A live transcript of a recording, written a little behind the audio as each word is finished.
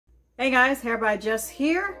Hey guys, Hair by Jess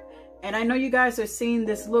here, and I know you guys are seeing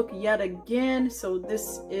this look yet again. So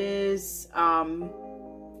this is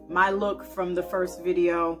my look from the first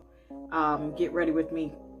video. Get ready with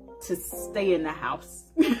me to stay in the house,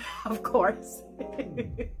 of course.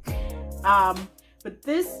 But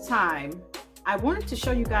this time I wanted to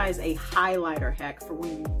show you guys a highlighter hack for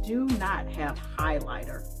when you do not have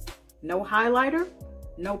highlighter. No highlighter,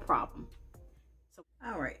 no problem. So,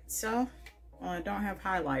 all right, so I don't have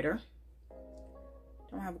highlighter.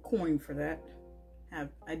 Don't have a coin for that.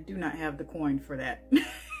 I do not have the coin for that.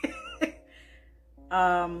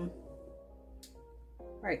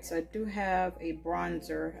 Right, so I do have a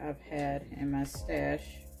bronzer I've had in my stash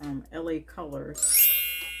from LA Colors.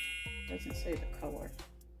 Doesn't say the color,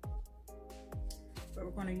 but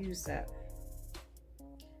we're going to use that.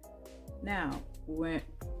 Now,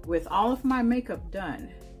 with all of my makeup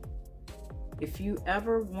done, if you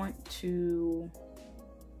ever want to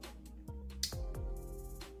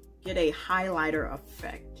get a highlighter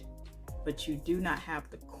effect, but you do not have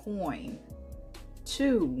the coin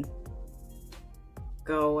to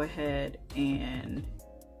go ahead and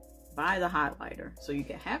buy the highlighter so you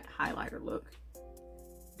can have the highlighter look,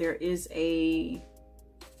 there is a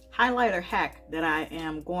highlighter hack that I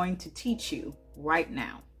am going to teach you right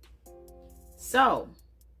now. So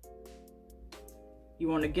you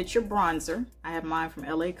want to get your bronzer. I have mine from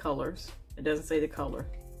LA Colors. It doesn't say the color.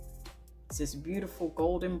 It's this beautiful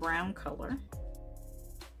golden brown color,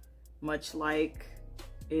 much like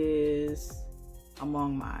is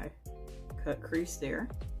among my cut crease there.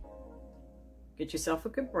 Get yourself a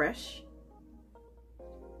good brush.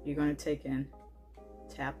 You're going to take and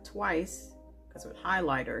tap twice, because with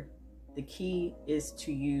highlighter, the key is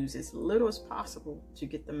to use as little as possible to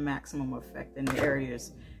get the maximum effect in the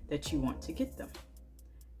areas that you want to get them.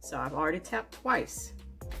 So I've already tapped twice.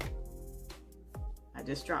 I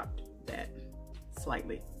just dropped that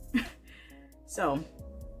slightly. So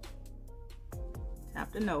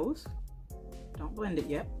tap the nose, don't blend it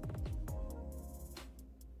yet.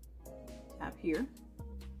 Tap here,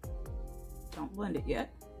 don't blend it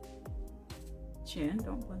yet. Chin,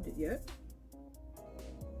 don't blend it yet.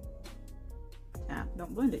 Tap,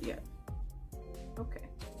 don't blend it yet. Okay,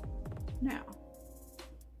 now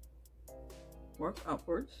work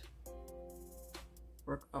upwards,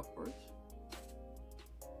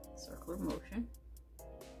 circular motion,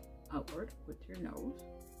 outward with your nose,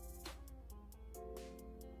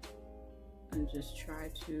 and just try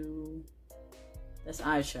to, that's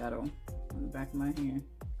eyeshadow on the back of my hand,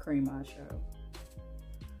 cream eyeshadow.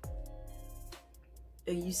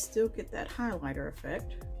 And you still get that highlighter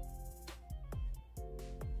effect.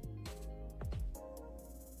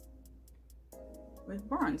 With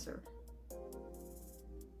bronzer.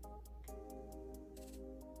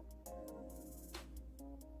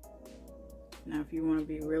 Now if you want to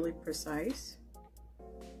be really precise,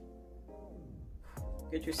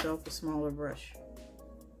 get yourself a smaller brush.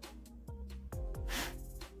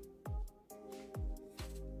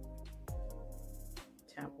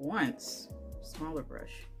 Tap once, smaller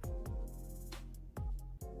brush.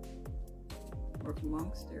 Work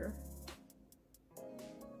amongst there.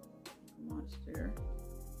 Amongst there.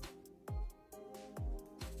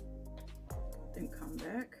 Then come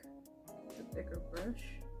back with a bigger brush.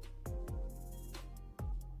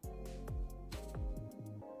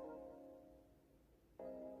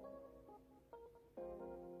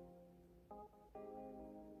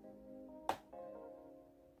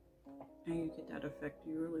 And you get that effect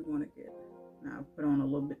you really want to get. Now I put on a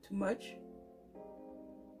little bit too much.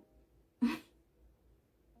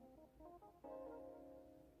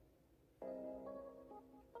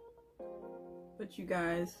 But you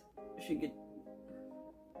guys should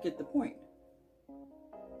get the point.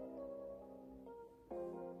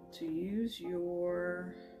 To use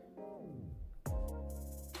your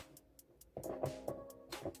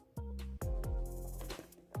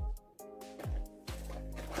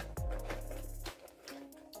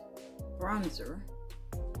bronzer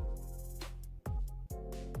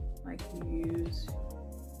like you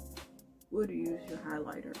would use your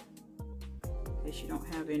highlighter, in case you don't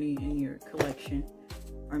have any in your collection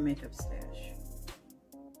or makeup stash.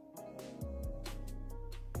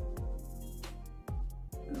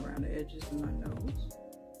 And around the edges of my nose.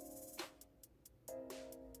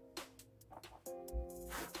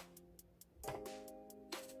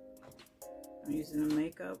 I'm using a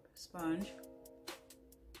makeup sponge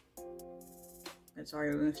that's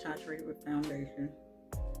already saturated with foundation.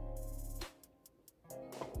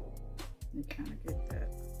 You kind of get that.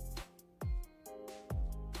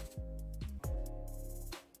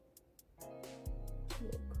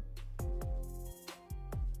 Look.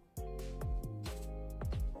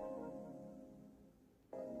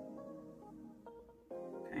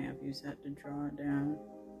 use that to draw it down.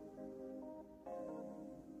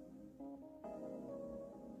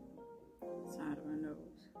 Side of my nose.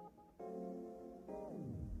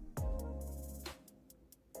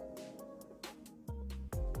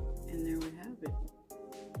 And there we have it.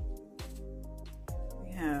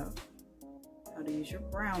 We have how to use your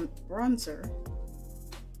brown bronzer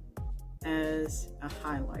as a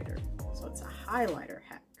highlighter. So it's a highlighter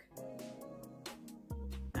hack.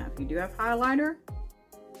 Now, if you do have highlighter,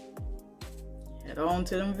 head on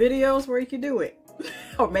to them videos where you can do it.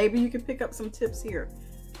 Or maybe you can pick up some tips here.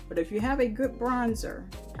 But if you have a good bronzer,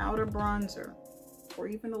 powder bronzer, or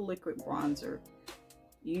even a liquid bronzer,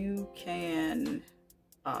 you can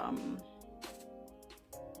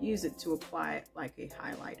use it to apply it like a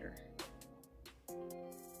highlighter.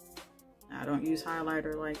 Now, I don't use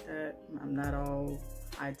highlighter like that. I'm not all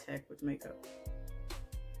high tech with makeup.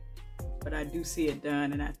 But I do see it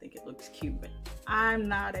done and I think it looks cute. But I'm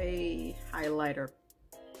not a highlighter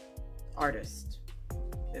artist.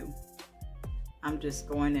 So I'm just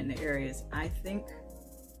going in the areas I think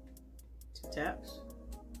 2 taps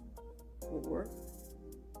would work.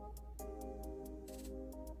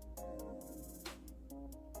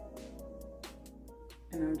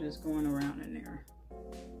 And I'm just going around in there.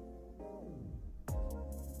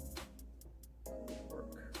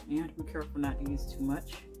 Work. You have to be careful not to use too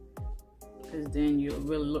much, because then you'll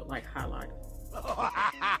really look like highlighter.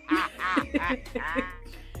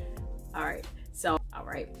 All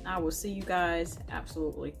right, I will see you guys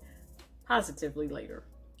absolutely positively later.